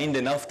the mind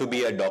enough to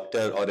be a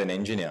doctor or an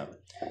engineer.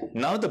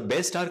 Now the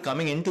best are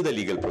coming into the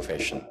legal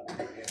profession.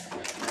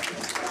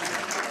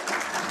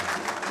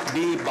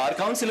 The Bar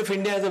Council of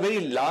India has a very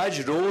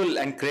large role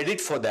and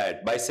credit for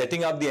that by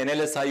setting up the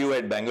NLSIU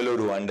at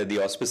Bangalore under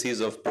the auspices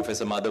of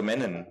Professor Madhav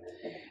Menon.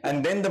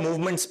 And then the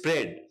movement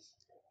spread.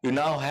 You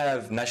now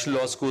have national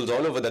law schools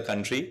all over the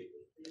country.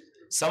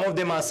 Some of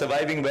them are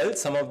surviving well,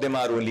 some of them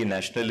are only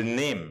national in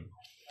name.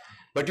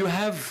 But you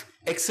have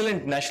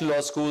excellent national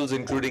law schools,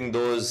 including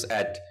those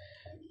at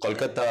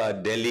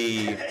Kolkata,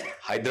 Delhi,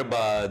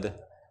 Hyderabad,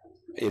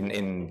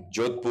 in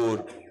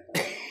Jodhpur.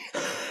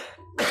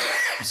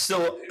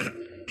 So,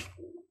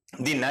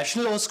 the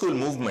national law school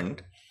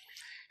movement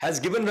has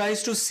given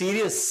rise to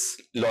serious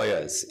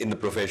lawyers in the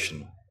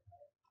profession.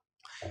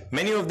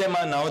 Many of them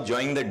are now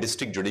joining the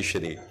district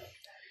judiciary.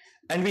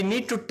 And we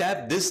need to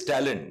tap this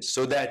talent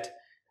so that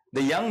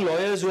the young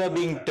lawyers who are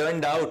being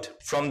turned out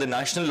from the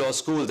national law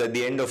schools at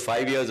the end of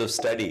 5 years of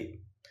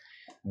study,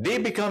 they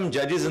become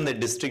judges in the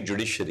district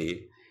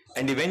judiciary,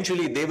 and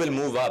eventually they will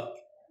move up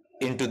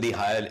into the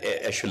higher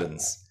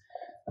echelons.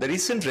 The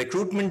recent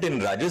recruitment in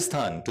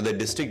Rajasthan to the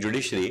district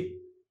judiciary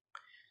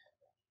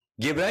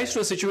gave rise to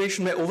a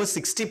situation where over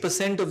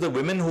 60% of the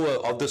women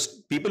of the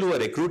people who were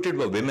recruited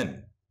were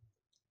women.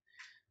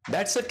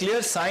 That's a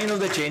clear sign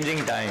of the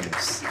changing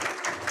times.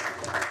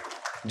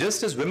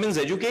 Just as women's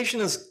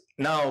education is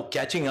now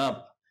catching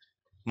up,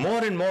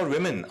 more and more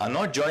women are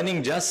not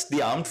joining just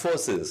the armed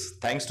forces,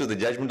 thanks to the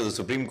judgment of the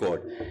Supreme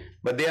Court,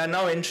 but they are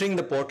now entering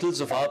the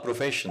portals of our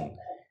profession,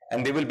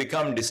 and they will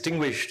become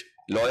distinguished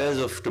lawyers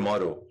of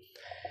tomorrow.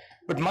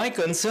 But my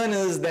concern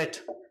is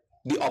that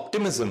the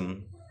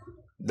optimism,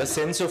 the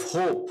sense of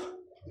hope,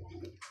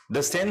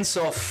 the sense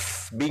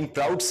of being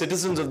proud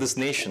citizens of this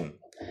nation,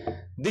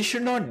 this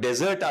should not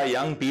desert our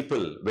young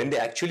people when they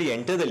actually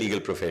enter the legal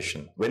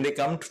profession, when they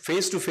come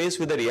face to face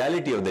with the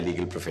reality of the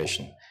legal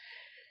profession.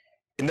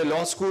 In the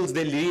law schools,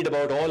 they'll read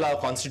about all our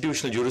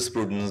constitutional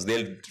jurisprudence.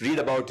 They'll read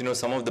about,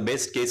 some of the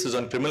best cases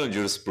on criminal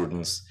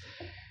jurisprudence,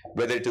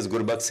 whether it is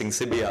Gurbakh Singh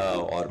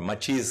Sibia or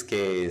Machi's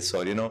case,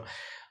 or,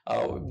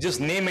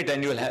 just name it,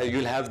 and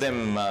you'll have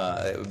them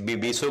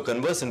be so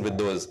conversant with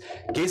those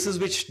cases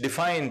which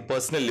define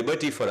personal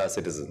liberty for our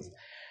citizens.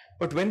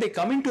 But when they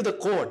come into the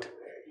court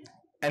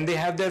and they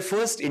have their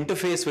first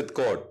interface with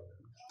court,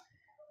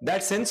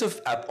 that sense of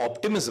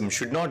optimism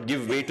should not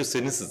give way to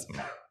cynicism.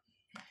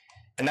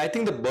 And I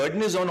think the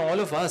burden is on all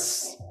of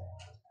us,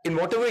 in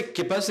whatever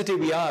capacity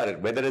we are,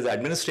 whether as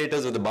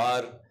administrators of the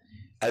bar,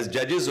 as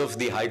judges of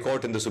the High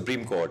Court and the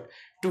Supreme Court,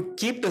 to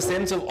keep the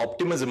sense of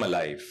optimism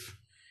alive.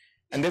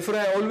 And therefore,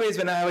 I always,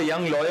 when I have a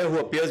young lawyer who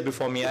appears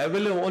before me, I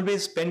will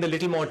always spend a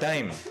little more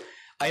time.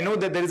 I know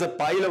that there is a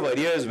pile of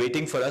arrears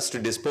waiting for us to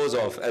dispose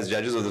of as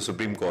judges of the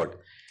Supreme Court.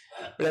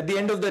 But at the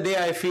end of the day,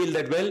 I feel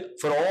that, well,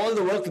 for all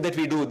the work that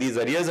we do, these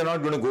arrears are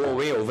not going to go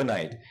away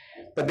overnight.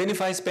 But then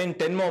if I spend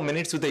 10 more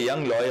minutes with a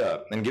young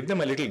lawyer and give them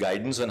a little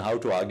guidance on how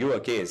to argue a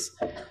case,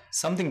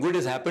 something good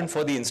has happened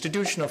for the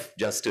institution of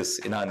justice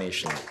in our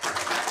nation.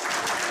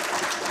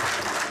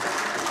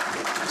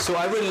 So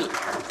I will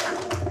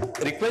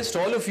request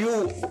all of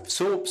you,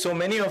 so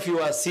many of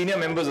you are senior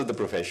members of the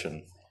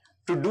profession,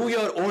 to do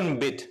your own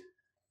bit.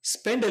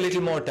 Spend a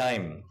little more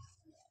time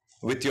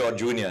with your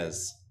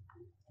juniors.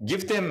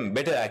 Give them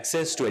better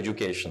access to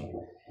education.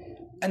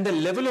 And the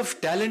level of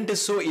talent is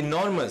so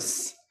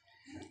enormous.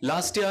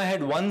 Last year I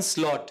had one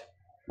slot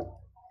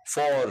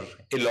for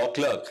a law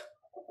clerk.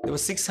 There were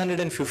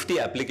 650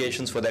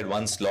 applications for that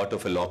one slot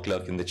of a law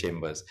clerk in the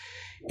chambers.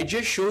 It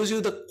just shows you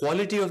the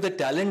quality of the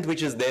talent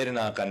which is there in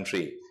our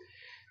country.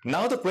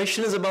 Now the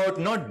question is about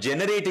not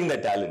generating the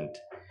talent,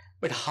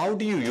 but how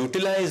do you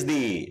utilize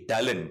the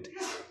talent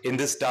in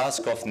this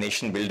task of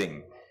nation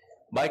building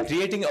by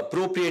creating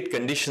appropriate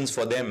conditions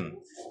for them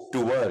to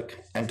work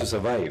and to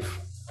survive.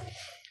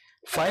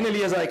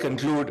 Finally, as I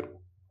conclude,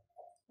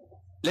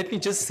 let me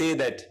just say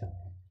that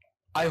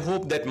I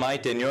hope that my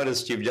tenure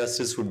as Chief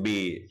Justice would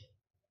be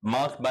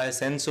marked by a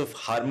sense of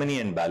harmony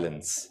and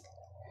balance.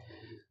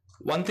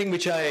 One thing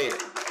which I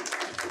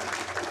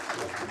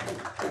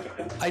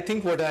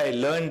think what I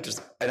learned,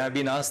 and I've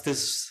been asked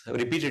this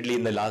repeatedly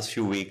in the last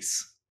few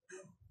weeks,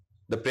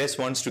 the press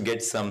wants to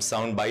get some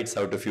sound bites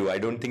out of you. I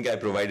don't think I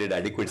provided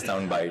adequate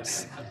sound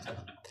bites.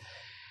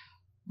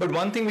 But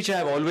one thing which I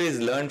have always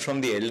learned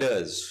from the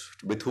elders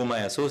with whom I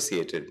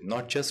associated,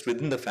 not just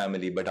within the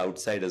family, but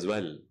outside as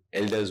well,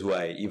 elders who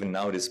I even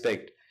now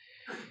respect,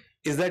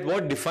 is that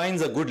what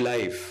defines a good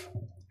life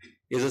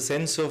is a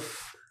sense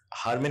of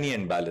harmony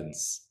and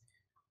balance,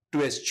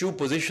 to eschew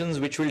positions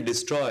which will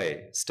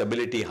destroy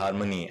stability,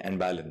 harmony, and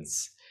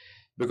balance.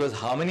 Because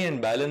harmony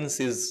and balance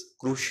is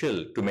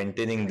crucial to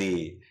maintaining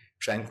the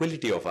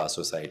tranquility of our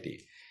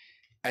society.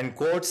 And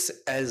courts,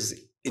 as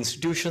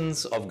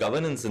institutions of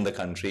governance in the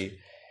country,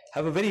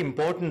 have a very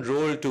important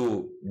role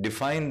to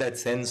define that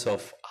sense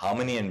of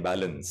harmony and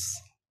balance.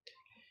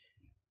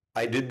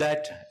 I did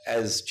that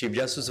as Chief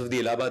Justice of the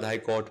Allahabad High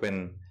Court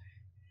when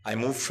I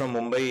moved from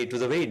Mumbai. It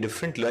was a very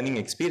different learning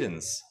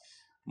experience.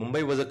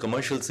 Mumbai was a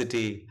commercial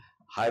city,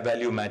 high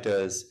value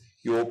matters.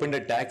 You opened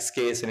a tax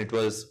case and it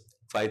was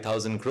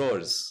 5,000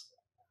 crores.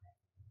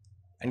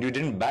 And you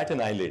didn't bat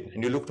an eyelid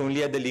and you looked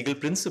only at the legal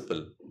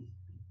principle.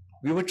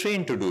 We were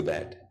trained to do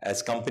that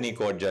as company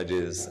court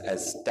judges,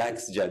 as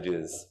tax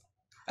judges,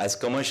 as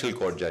commercial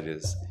court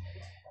judges.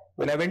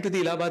 When I went to the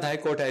Allahabad High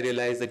Court, I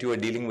realized that you were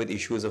dealing with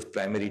issues of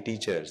primary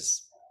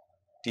teachers.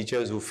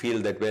 Teachers who feel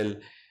that, well,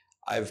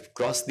 I've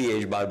crossed the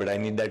age bar, but I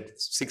need that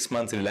 6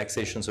 months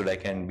relaxation so that I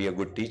can be a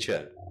good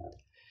teacher.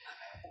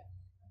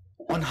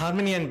 On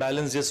harmony and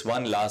balance, just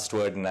one last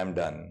word and I'm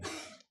done.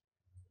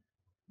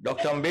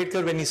 Dr.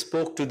 Ambedkar, when he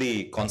spoke to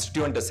the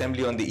Constituent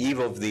Assembly on the eve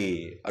of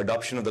the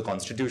adoption of the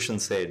Constitution,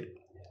 said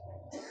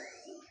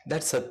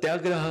that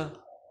satyagraha,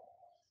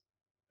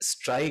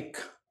 strike,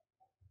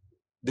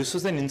 this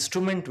was an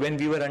instrument when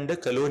we were under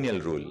colonial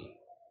rule.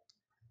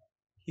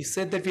 He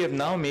said that we are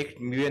now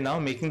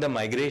making the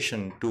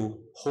migration to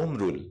home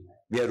rule.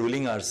 We are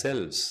ruling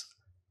ourselves.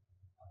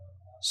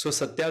 So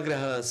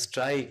satyagraha,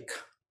 strike,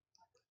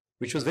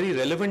 which was very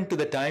relevant to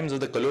the times of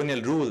the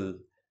colonial rule,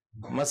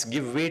 must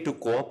give way to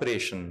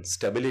cooperation,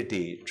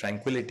 stability,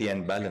 tranquility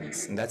and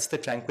balance. And that's the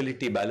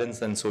tranquility,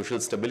 balance and social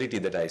stability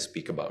that I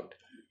speak about.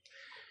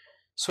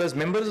 So as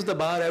members of the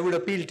bar, I would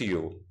appeal to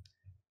you.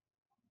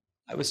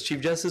 I was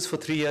Chief Justice for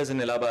 3 years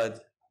in Allahabad.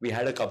 We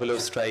had a couple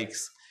of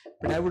strikes.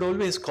 But I would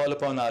always call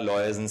upon our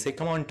lawyers and say,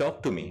 come on,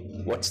 talk to me.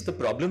 What's the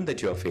problem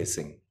that you're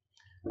facing?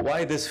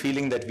 Why this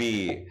feeling that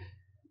we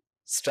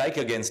strike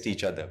against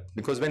each other?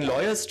 Because when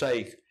lawyers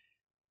strike,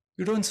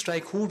 you don't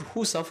strike.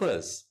 Who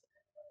suffers?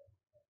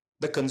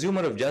 The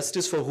consumer of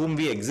justice for whom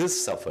we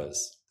exist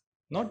suffers.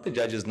 Not the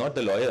judges, not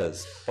the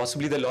lawyers.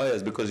 Possibly the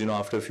lawyers, because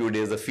after a few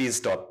days the fees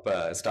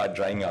start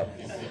drying up.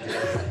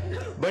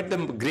 But the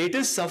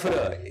greatest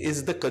sufferer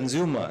is the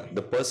consumer,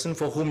 the person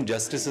for whom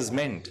justice is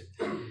meant.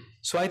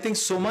 So I think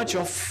so much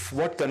of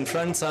what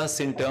confronts us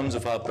in terms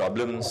of our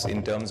problems,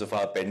 in terms of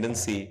our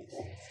pendency,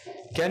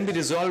 can be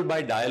resolved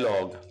by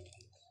dialogue,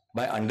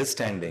 by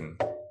understanding.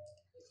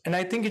 And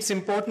I think it's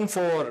important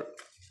for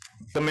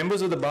the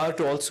members of the bar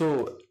to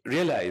also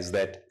realize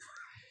that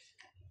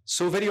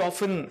so very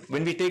often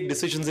when we take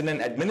decisions in an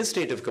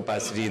administrative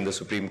capacity in the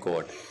Supreme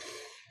Court,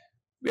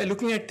 we are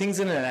looking at things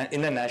in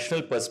a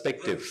national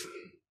perspective.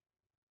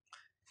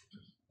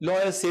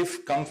 Lawyers say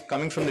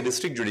coming from the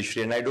district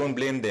judiciary, and I don't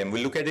blame them,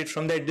 will look at it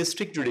from their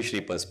district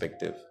judiciary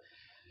perspective.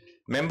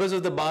 Members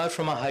of the bar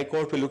from a high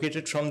court will look at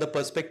it from the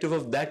perspective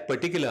of that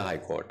particular high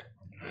court.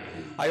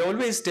 I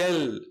always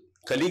tell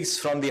colleagues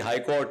from the high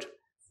court,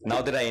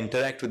 now that I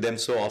interact with them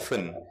so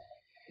often,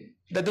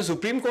 that the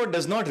Supreme Court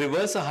does not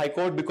reverse a high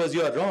court because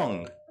you are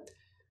wrong.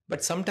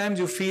 But sometimes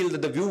you feel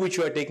that the view which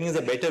you are taking is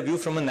a better view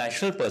from a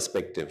national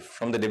perspective,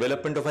 from the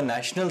development of a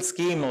national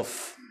scheme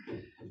of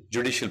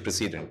judicial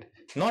precedent.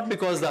 Not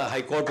because the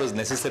High Court was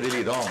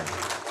necessarily wrong.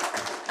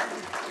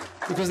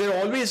 Because there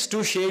are always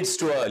two shades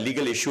to a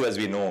legal issue, as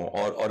we know,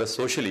 or a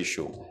social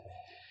issue.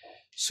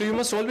 So you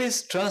must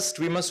always trust.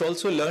 We must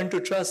also learn to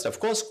trust.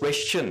 Of course,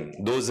 question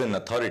those in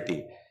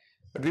authority.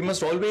 But we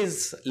must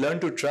always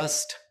learn to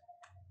trust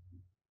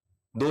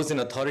those in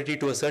authority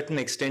to a certain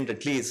extent,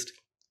 at least,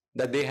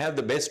 that they have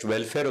the best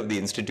welfare of the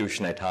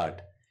institution at heart.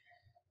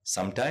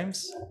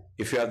 Sometimes,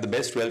 if you have the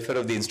best welfare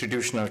of the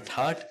institution at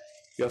heart,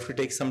 you have to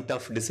take some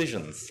tough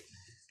decisions.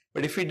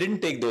 But if we didn't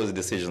take those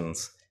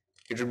decisions,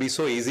 it would be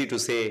so easy to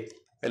say,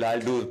 well,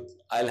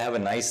 I'll have a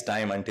nice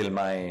time until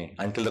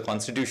the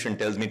Constitution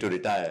tells me to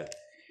retire.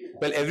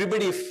 Well,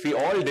 everybody, if we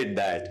all did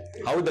that,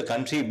 how would the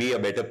country be a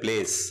better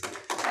place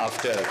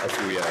after a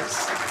few years?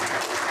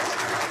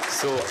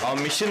 So our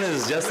mission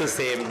is just the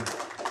same.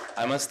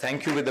 I must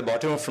thank you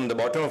from the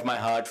bottom of my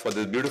heart for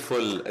the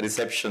beautiful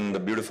reception, the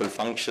beautiful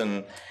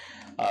function.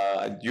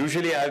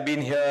 Usually I've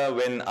been here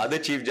when other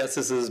Chief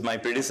Justices, my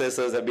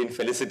predecessors, have been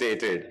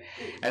felicitated.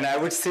 And I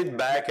would sit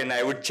back and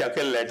I would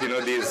chuckle at,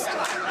 these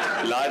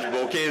large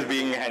bouquets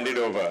being handed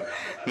over.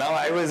 Now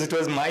it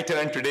was my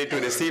turn today to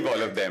receive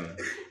all of them.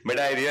 But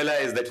I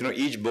realized that,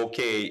 each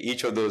bouquet,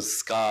 each of those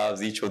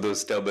scarves, each of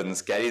those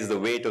turbans carries the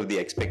weight of the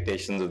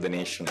expectations of the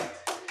nation.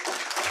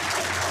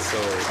 So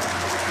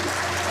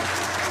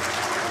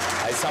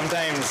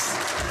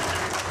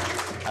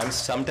I'm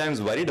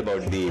sometimes worried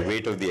about the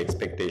weight of the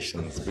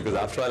expectations, because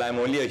after all, I'm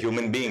only a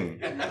human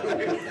being.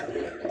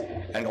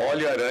 And all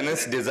your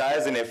earnest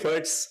desires and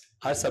efforts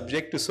are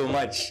subject to so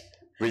much,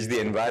 which the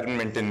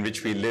environment in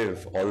which we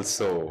live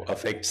also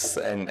affects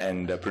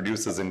and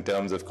produces in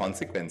terms of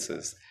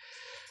consequences.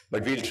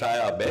 But we'll try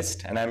our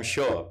best, and I'm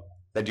sure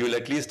that you'll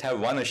at least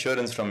have one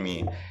assurance from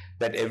me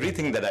that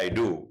everything that I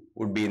do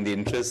would be in the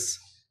interests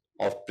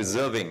of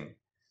preserving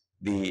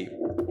the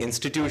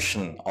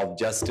institution of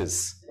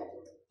justice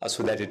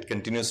so that it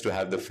continues to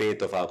have the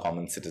faith of our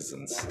common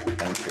citizens.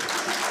 Thank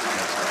you.